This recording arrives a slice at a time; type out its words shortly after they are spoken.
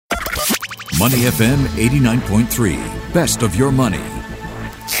Money FM 89.3. Best of your money.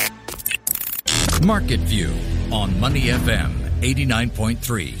 Market View on Money FM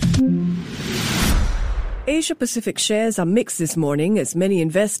 89.3. Asia-Pacific shares are mixed this morning as many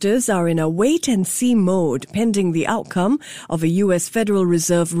investors are in a wait-and-see mode pending the outcome of a U.S. Federal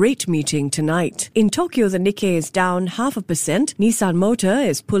Reserve rate meeting tonight. In Tokyo, the Nikkei is down 0.5%. Nissan Motor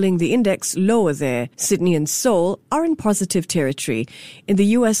is pulling the index lower there. Sydney and Seoul are in positive territory. In the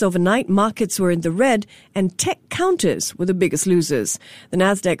U.S. overnight, markets were in the red and tech counters were the biggest losers. The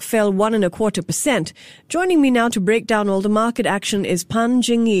Nasdaq fell 1.25%. Joining me now to break down all the market action is Pan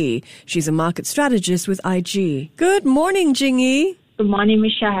Jingyi. She's a market strategist with IG. Good morning, Jingyi. Good morning,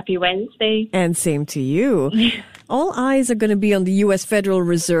 Michelle. Happy Wednesday. And same to you. All eyes are going to be on the U.S. Federal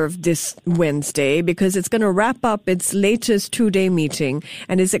Reserve this Wednesday because it's going to wrap up its latest two-day meeting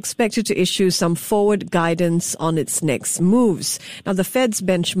and is expected to issue some forward guidance on its next moves. Now, the Fed's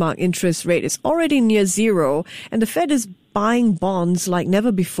benchmark interest rate is already near zero, and the Fed is buying bonds like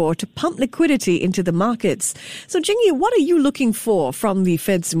never before to pump liquidity into the markets. So, Jingyi, what are you looking for from the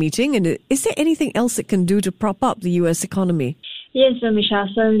Fed's meeting? And is there anything else it can do to prop up the U.S. economy? Yes, Michelle,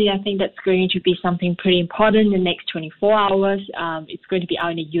 certainly I think that's going to be something pretty important in the next 24 hours. It's going to be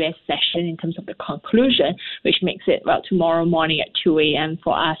out in the U.S. session in terms of the conclusion, which makes it, tomorrow morning at 2 a.m.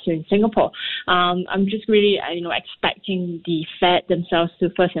 for us here in Singapore. I'm just really, expecting the Fed themselves to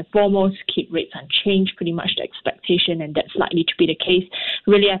first and foremost keep rates unchanged, pretty much the expectation, and that's likely to be the case,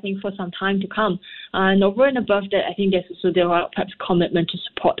 really, I think, for some time to come. And over and above that, I think there are perhaps commitment to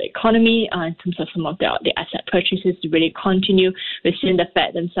support the economy in terms of some of the asset purchases to really continue. We've seen the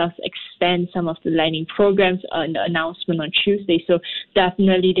Fed themselves extend some of the lending programs in the announcement on Tuesday. So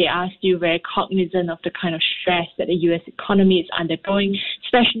definitely they are still very cognizant of the kind of stress that the U.S. economy is undergoing,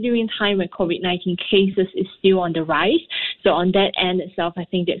 especially during a time when COVID-19 cases is still on the rise. So on that end itself, I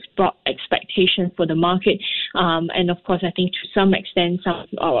think that's brought expectations for the market. And of course, I think to some extent, some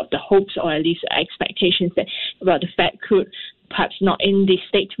of the hopes or at least expectations that the Fed could perhaps not in the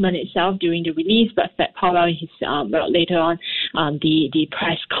statement itself during the release, but Fed Powell in his later on the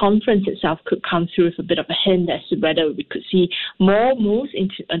press conference itself could come through with a bit of a hint as to whether we could see more moves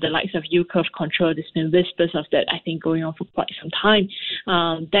into the likes of yield curve control. There's been whispers of that, I think, going on for quite some time.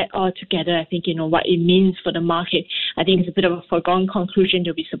 That altogether, I think, what it means for the market, I think it's a bit of a foregone conclusion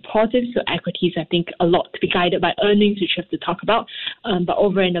to be supportive. So equities, I think, a lot to be guided by earnings, which we have to talk about. But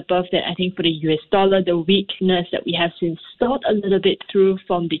over and above that, I think for the US dollar, the weakness that we have seen stalled a little bit through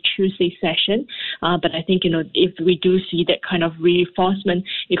from the Tuesday session. But I think, if we do see that kind of reinforcement,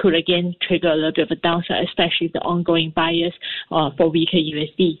 it could again trigger a little bit of a downside, especially the ongoing bias for weaker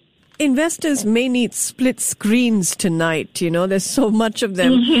USD. Investors may need split screens tonight. There's so much of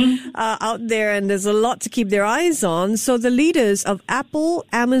them out there and there's a lot to keep their eyes on. So the leaders of Apple,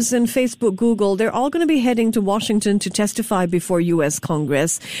 Amazon, Facebook, Google, they're all going to be heading to Washington to testify before U.S.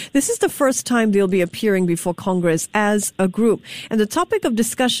 Congress. This is the first time they'll be appearing before Congress as a group. And the topic of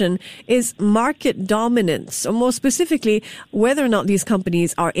discussion is market dominance, or more specifically, whether or not these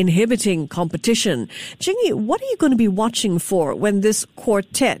companies are inhibiting competition. Jingyi, what are you going to be watching for when this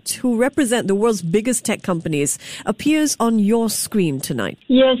quartet, who represent the world's biggest tech companies, appears on your screen tonight?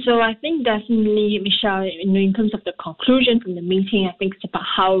 Yeah, so I think definitely, Michelle, in terms of the conclusion from the meeting, I think it's about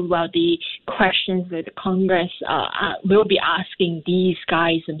how the questions that the Congress will be asking these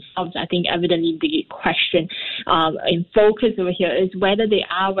guys themselves. I think evidently the question in focus over here is whether they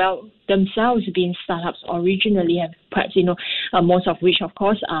are, themselves being startups originally, have perhaps, most of which, of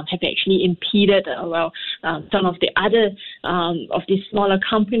course, have actually impeded, some of the other of these smaller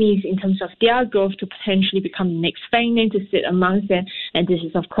companies in terms of their growth to potentially become the next FANG name to sit amongst them. And this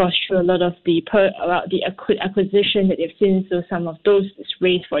is, of course, through a lot of the acquisition that they've seen. So some of those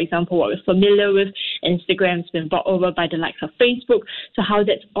raised, for example, what we're familiar with, Instagram's been bought over by the likes of Facebook. So how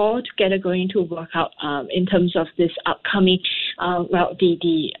that's all together going to work out in terms of this upcoming,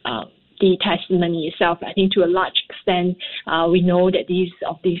 the testimony itself. I think to a large extent, we know that these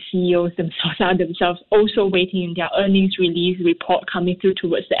CEOs themselves are also waiting in their earnings release report coming through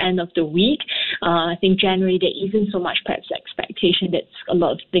towards the end of the week. I think generally there isn't so much perhaps expectation that a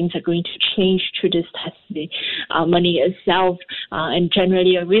lot of things are going to change through this testimony itself. And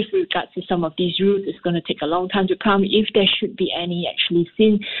generally, with regards to some of these rules, it's going to take a long time to come if there should be any actually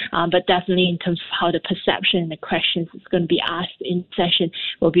seen. But definitely in terms of how the perception and the questions that's going to be asked in session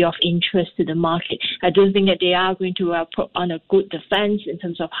will be of interest to the market. I do think that they are going to put on a good defense in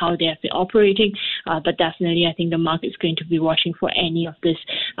terms of how they have been operating, but definitely I think the market is going to be watching for any of this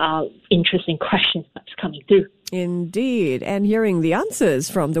interesting questions that's coming through. Indeed. And hearing the answers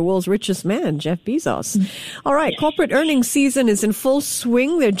from the world's richest man, Jeff Bezos. All right. Corporate earnings season is in full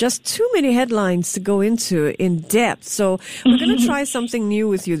swing. There are just too many headlines to go into in depth. So we're going to try something new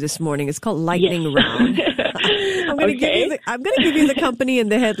with you this morning. It's called Lightning Round. I'm going to give you the company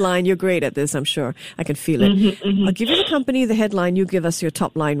and the headline. You're great at this, I'm sure. I can feel it. I'll give you the company, the headline. You give us your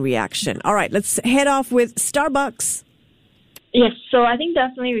top line reaction. All right. Let's head off with Starbucks. Yes, so I think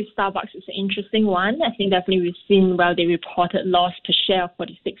definitely with Starbucks, it's an interesting one. I think definitely we've seen, they reported loss per share of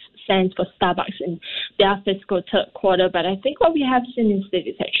 46 cents for Starbucks in their fiscal third quarter. But I think what we have seen instead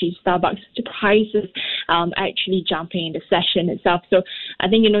is actually Starbucks prices actually jumping in the session itself. So I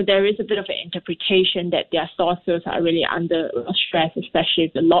think, there is a bit of an interpretation that their store sales are really under stress, especially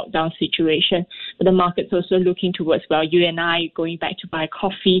with the lockdown situation. But the market's also looking towards, you and I going back to buy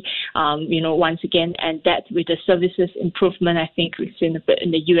coffee, once again, and that with the services improvement, I think we've seen a bit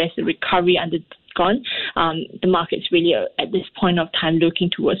in the U.S. the recovery undergone. The market's really at this point of time looking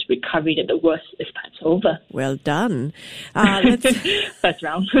towards recovery that the worst is perhaps over. Well done. First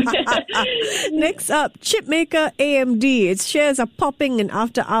round. Next up, chipmaker AMD. Its shares are popping in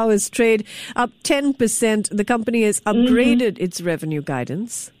after hours trade, up 10%. The company has upgraded its revenue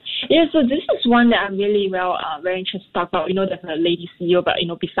guidance. Yeah, so this is one that I'm really very interested to talk about. We know there's a lady CEO, but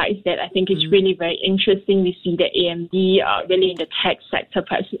besides that, I think it's really very interesting. We see that AMD really in the tech sector,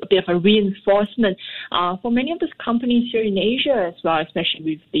 perhaps a bit of a reinforcement for many of those companies here in Asia as well, especially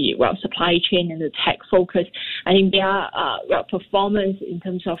with the supply chain and the tech focus. I think their performance in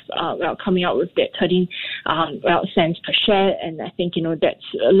terms of coming out with that 13 cents per share, and I think that's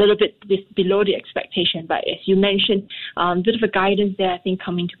a little bit below the expectation. But as you mentioned, a bit of a guidance there, I think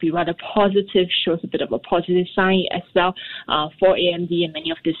coming to be rather positive, shows a bit of a positive sign as well for AMD and many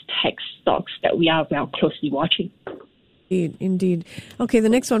of these tech stocks that we are closely watching. Indeed. Okay, the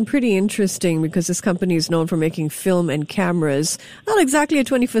next one, pretty interesting because this company is known for making film and cameras. Not exactly a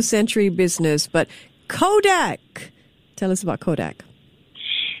 21st century business, but Kodak. Tell us about Kodak.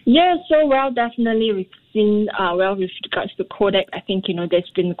 Yeah, so definitely we've seen, with regards to Kodak, I think,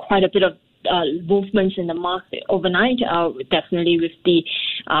 there's been quite a bit of movements in the market overnight, definitely with the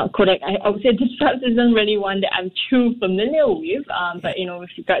Kodak. I would say this perhaps isn't really one that I'm too familiar with, but with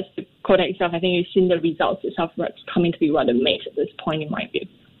regards to Kodak itself, I think you've seen the results itself coming to be rather mixed at this point in my view.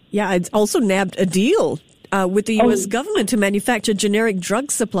 Yeah, it's also nabbed a deal with the U.S. government to manufacture generic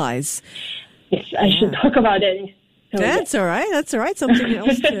drug supplies. Yes, I should talk about it. That's all right. That's all right. Something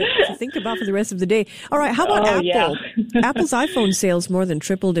else to think about for the rest of the day. All right. How about Apple? Yeah. Apple's iPhone sales more than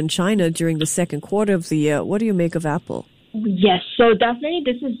tripled in China during the second quarter of the year. What do you make of Apple? Yes, so definitely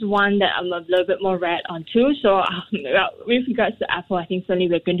this is one that I'm a little bit more read on too. So with regards to Apple, I think certainly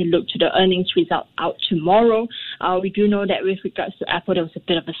we're going to look to the earnings result out tomorrow. We do know that with regards to Apple, there was a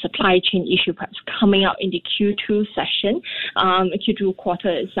bit of a supply chain issue perhaps coming out in the Q2 session, Q2 quarter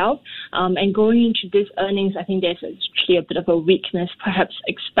itself. And going into this earnings, I think there's actually a bit of a weakness perhaps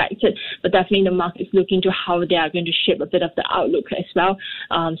expected, but definitely the market is looking to how they are going to shape a bit of the outlook as well.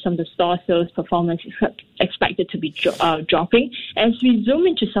 Some of the store sales performance is expected to be dropping. As we zoom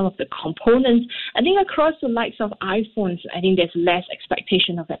into some of the components, I think across the likes of iPhones, I think there's less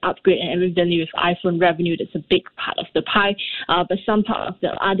expectation of an upgrade, and evidently with iPhone revenue, that's a big part of the pie. But some part of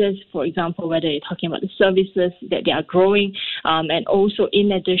the others, for example, whether you're talking about the services that they are growing, and also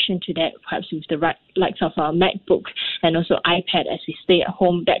in addition to that, perhaps with the likes of MacBook and also iPad as we stay at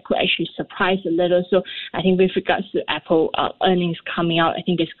home, that could actually surprise a little. So I think with regards to Apple earnings coming out, I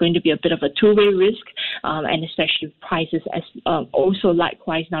think there's going to be a bit of a two-way risk, and especially with prices as also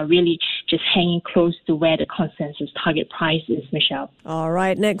likewise now really just hanging close to where the consensus target price is, Michelle. All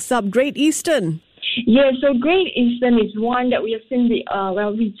right, next up, Great Eastern. Yeah, so Great Eastern is one that we have seen the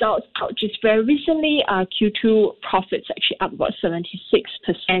results out just very recently. Q2 profits actually up about 76%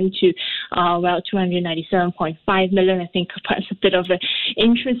 to 297.5 million. I think perhaps a bit of an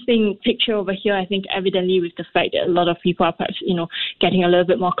interesting picture over here. I think evidently with the fact that a lot of people are perhaps getting a little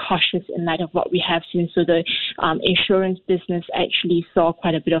bit more cautious in light of what we have seen. So the insurance business actually saw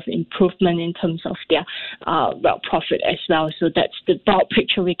quite a bit of improvement in terms of their profit as well. So that's the broad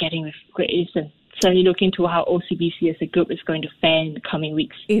picture we're getting with Great Eastern. Certainly looking to how OCBC as a group is going to fare in the coming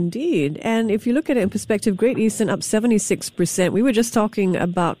weeks. Indeed. And if you look at it in perspective, Great Eastern up 76%. We were just talking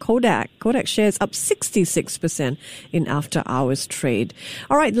about Kodak. Kodak shares up 66% in after-hours trade.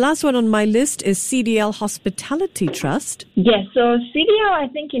 All right, the last one on my list is CDL Hospitality Trust. Yes, so CDL, I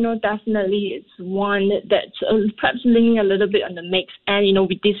think, definitely it's one that's perhaps leaning a little bit on the mix. And,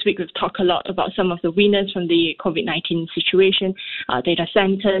 this week we've talked a lot about some of the winners from the COVID-19 situation, data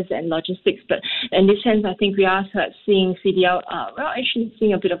centers and logistics. But in this sense, I think we are seeing CDL, actually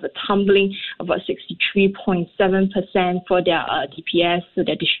seeing a bit of a tumbling, about 63.7% for their DPS, so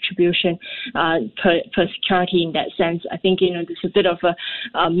their distribution per security in that sense. I think, there's a bit of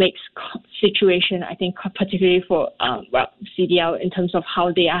a mixed situation, I think, particularly for CDL in terms of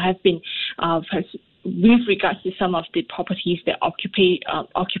how they have been with regards to some of the properties, the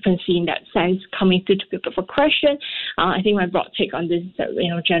occupancy in that sense coming through to a bit of a question. I think my broad take on this is that,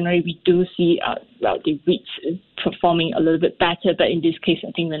 generally we do see, the REITs performing a little bit better, but in this case,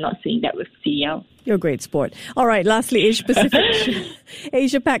 I think we're not seeing that with CDL. You're a great sport. All right, lastly,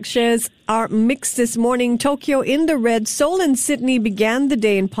 Asia Pac shares are mixed this morning. Tokyo in the red. Seoul and Sydney began the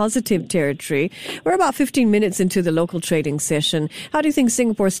day in positive territory. We're about 15 minutes into the local trading session. How do you think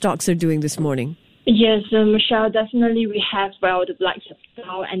Singapore stocks are doing this morning? Yes, Michelle, definitely we have, the likes of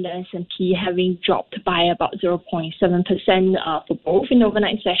Dow and the S&P having dropped by about 0.7% for both in the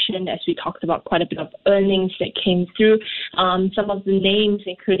overnight session, as we talked about quite a bit of earnings that came through. Some of the names,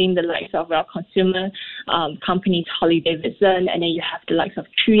 including the likes of consumer companies, Harley-Davidson, and then you have the likes of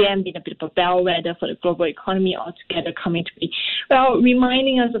 3M being a bit of a bellwether for the global economy altogether coming to be,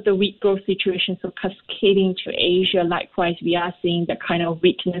 reminding us of the weak growth situation, so cascading to Asia. Likewise, we are seeing that kind of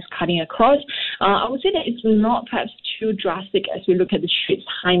weakness cutting across. I would say that it's not perhaps too drastic as we look at the Straits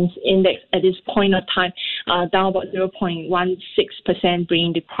Times Index at this point of time, down about 0.16%,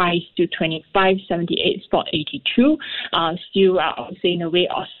 bringing the price to 2578.82. Still, I would say in a way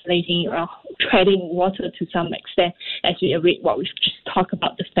oscillating, treading water to some extent as we await what we've just talked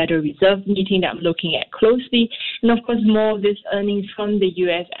about, the Federal Reserve meeting that I'm looking at closely. And of course, more of this earnings from the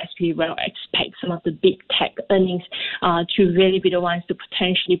US as we expect some of the big tech earnings to really be the ones to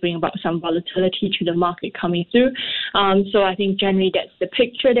potentially bring about some volatility to the market coming through. So I think generally that's the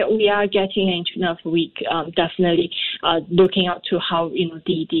picture that we are getting into another week. Definitely looking out to how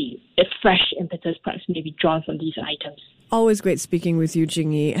the fresh impetus perhaps may be drawn from these items. Always great speaking with you,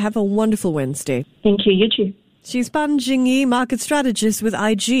 Jingyi. Have a wonderful Wednesday. Thank you. You too. She's Pan Jingyi, market strategist with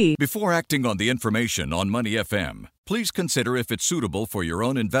IG. Before acting on the information on Money FM, please consider if it's suitable for your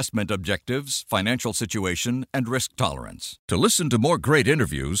own investment objectives, financial situation, and risk tolerance. To listen to more great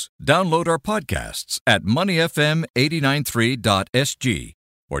interviews, download our podcasts at moneyfm893.sg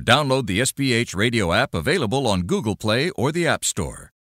or download the SPH radio app available on Google Play or the App Store.